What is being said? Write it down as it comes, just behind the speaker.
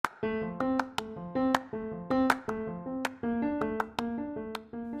You're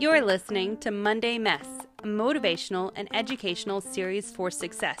listening to Monday Mess, a motivational and educational series for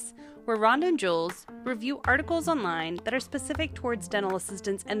success, where Rhonda and Jules review articles online that are specific towards dental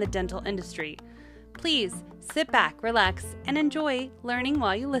assistants and the dental industry. Please sit back, relax, and enjoy learning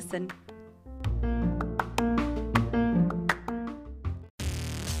while you listen.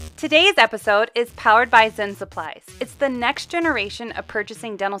 Today's episode is powered by Zen Supplies. It's the next generation of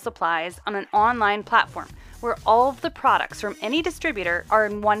purchasing dental supplies on an online platform where all of the products from any distributor are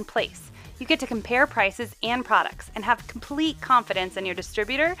in one place. You get to compare prices and products and have complete confidence in your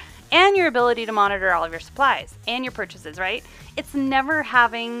distributor and your ability to monitor all of your supplies and your purchases, right? It's never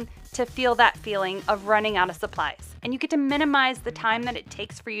having to feel that feeling of running out of supplies. And you get to minimize the time that it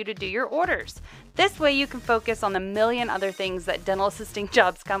takes for you to do your orders. This way you can focus on the million other things that dental assisting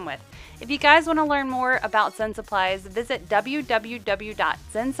jobs come with. If you guys want to learn more about Zen Supplies, visit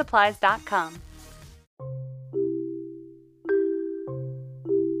www.zensupplies.com.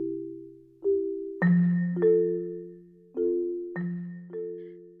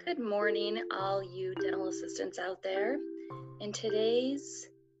 Good morning, all you dental assistants out there. In today's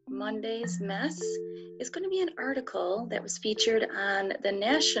Monday's Mess is going to be an article that was featured on the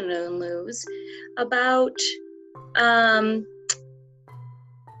national news about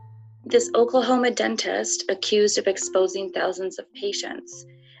this Oklahoma dentist accused of exposing thousands of patients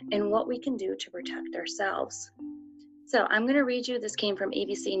and what we can do to protect ourselves. So I'm going to read you, this came from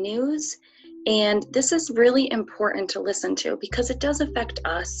ABC News, and this is really important to listen to because it does affect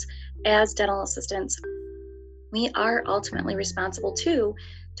us as dental assistants. We are ultimately responsible too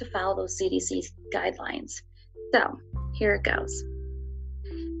to follow those CDC guidelines. So here it goes.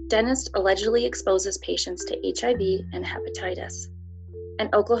 Dentist allegedly exposes patients to HIV and hepatitis. An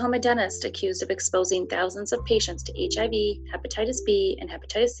Oklahoma dentist accused of exposing thousands of patients to HIV, hepatitis B, and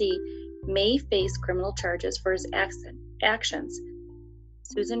hepatitis C may face criminal charges for his actions.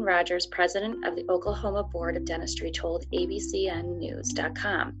 Susan Rogers, president of the Oklahoma Board of Dentistry, told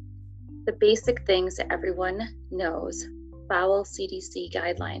ABCNnews.com. The basic things that everyone knows: follow CDC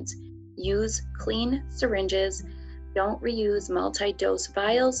guidelines, use clean syringes, don't reuse multi-dose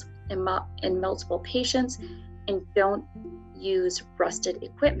vials in multiple patients, and don't use rusted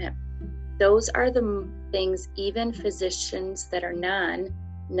equipment. Those are the things even physicians that are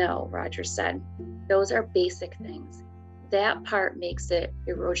know, Rogers said. Those are basic things. That part makes it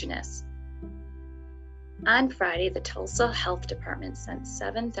erroneous. On Friday, the Tulsa Health Department sent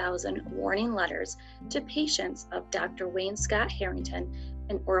 7,000 warning letters to patients of Dr. Wayne Scott Harrington,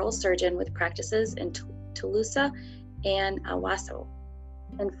 an oral surgeon with practices in Tulsa and Owasso,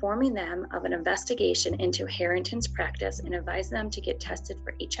 informing them of an investigation into Harrington's practice and advising them to get tested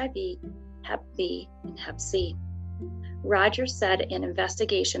for HIV, Hep B, and Hep C. Rogers said in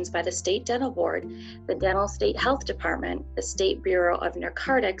investigations by the State Dental Board, the Dental State Health Department, the State Bureau of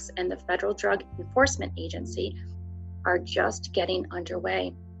Narcotics, and the Federal Drug Enforcement Agency are just getting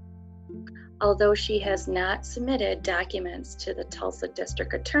underway. Although she has not submitted documents to the Tulsa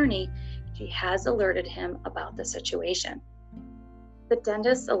District Attorney, she has alerted him about the situation. The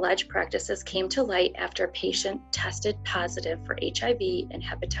dentist's alleged practices came to light after a patient tested positive for HIV and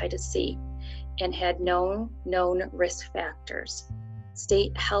hepatitis C and had known risk factors.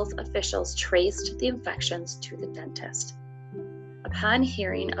 State health officials traced the infections to the dentist. Upon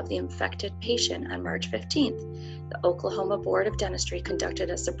hearing of the infected patient on March 15th, the Oklahoma Board of Dentistry conducted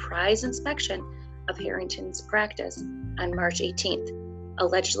a surprise inspection of Harrington's practice on March 18th,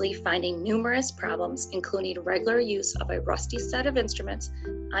 allegedly finding numerous problems, including regular use of a rusty set of instruments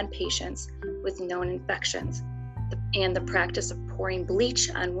on patients with known infections, and the practice of pouring bleach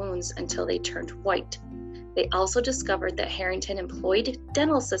on wounds until they turned white. They also discovered that Harrington employed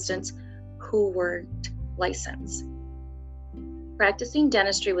dental assistants who weren't licensed. Practicing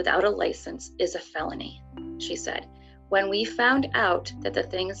dentistry without a license is a felony, she said. When we found out that the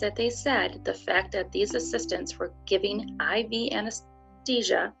things that they said, the fact that these assistants were giving IV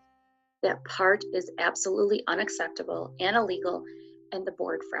anesthesia, that part is absolutely unacceptable and illegal, and the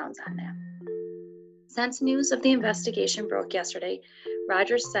board frowns on that. Since news of the investigation broke yesterday,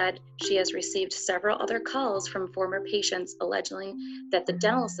 Rogers said she has received several other calls from former patients alleging that the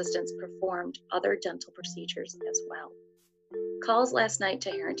dental assistants performed other dental procedures as well. Calls last night to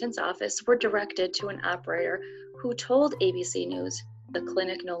Harrington's office were directed to an operator who told ABC News the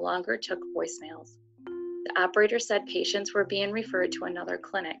clinic no longer took voicemails. The operator said patients were being referred to another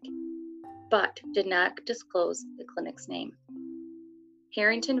clinic, but did not disclose the clinic's name.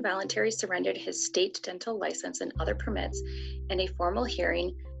 Harrington voluntarily surrendered his state dental license and other permits, and a formal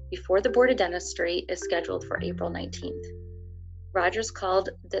hearing before the Board of Dentistry is scheduled for April 19th. Rogers called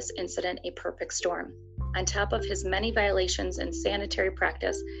this incident a perfect storm. On top of his many violations in sanitary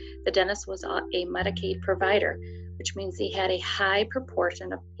practice, the dentist was a Medicaid provider, which means he had a high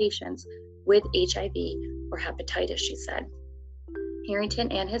proportion of patients with HIV or hepatitis, she said.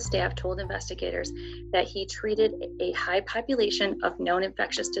 Harrington and his staff told investigators that he treated a high population of known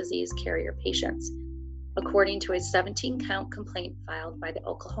infectious disease carrier patients. According to a 17-count complaint filed by the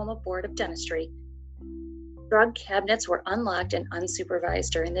Oklahoma Board of Dentistry, drug cabinets were unlocked and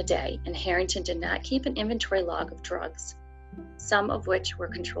unsupervised during the day, and Harrington did not keep an inventory log of drugs, some of which were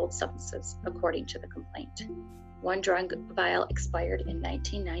controlled substances, according to the complaint. One drug vial expired in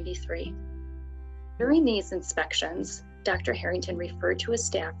 1993. During these inspections, Dr. Harrington referred to his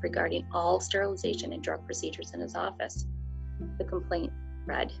staff regarding all sterilization and drug procedures in his office. The complaint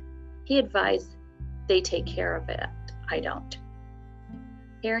read, "He advised they take care of it. I don't."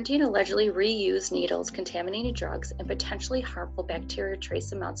 Harrington allegedly reused needles, contaminated drugs, and potentially harmful bacteria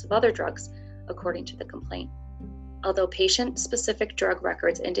trace amounts of other drugs, according to the complaint. Although patient-specific drug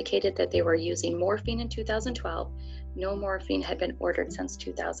records indicated that they were using morphine in 2012, no morphine had been ordered since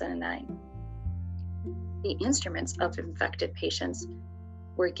 2009. The instruments of infected patients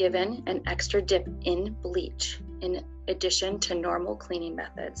were given an extra dip in bleach in addition to normal cleaning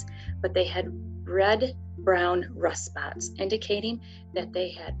methods, but they had red-brown rust spots, indicating that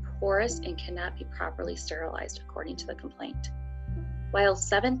they had porous and cannot be properly sterilized, according to the complaint. While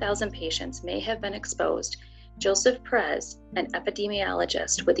 7,000 patients may have been exposed, Joseph Perez, an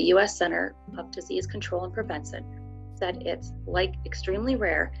epidemiologist with the U.S. Center of Disease Control and Prevention, said it's extremely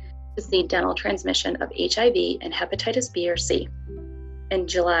rare to see dental transmission of HIV and hepatitis B or C. In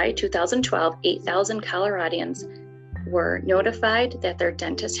July 2012, 8,000 Coloradians were notified that their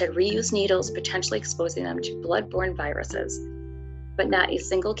dentist had reused needles, potentially exposing them to blood-borne viruses, but not a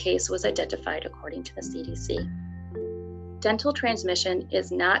single case was identified, according to the CDC. Dental transmission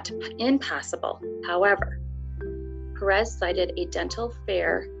is not impossible. However, Perez cited a dental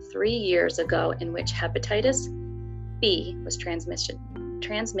fair 3 years ago in which hepatitis B was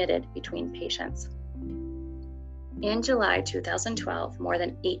transmitted between patients. In July 2012, more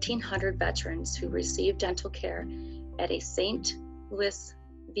than 1,800 veterans who received dental care at a St. Louis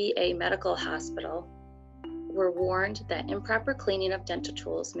VA medical hospital were warned that improper cleaning of dental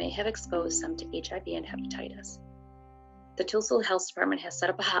tools may have exposed them to HIV and hepatitis. The Tulsa Health Department has set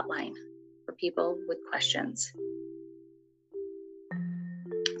up a hotline for people with questions.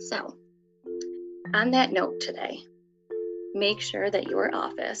 So, on that note today, make sure that your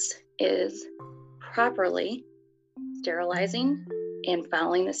office is properly sterilizing and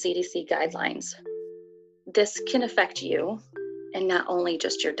following the CDC guidelines. This can affect you and not only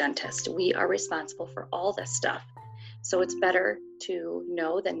just your dentist. We are responsible for all this stuff. So it's better to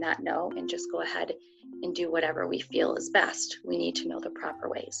know than not know and just go ahead and do whatever we feel is best. We need to know the proper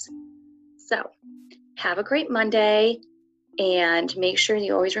ways. So have a great Monday and make sure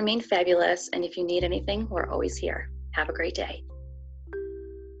you always remain fabulous. And if you need anything, we're always here. Have a great day.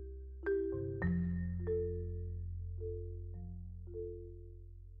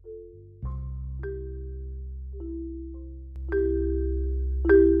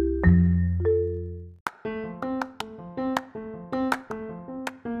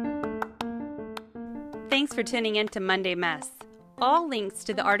 Thanks for tuning in to Monday Mess. All links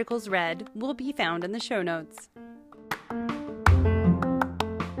to the articles read will be found in the show notes.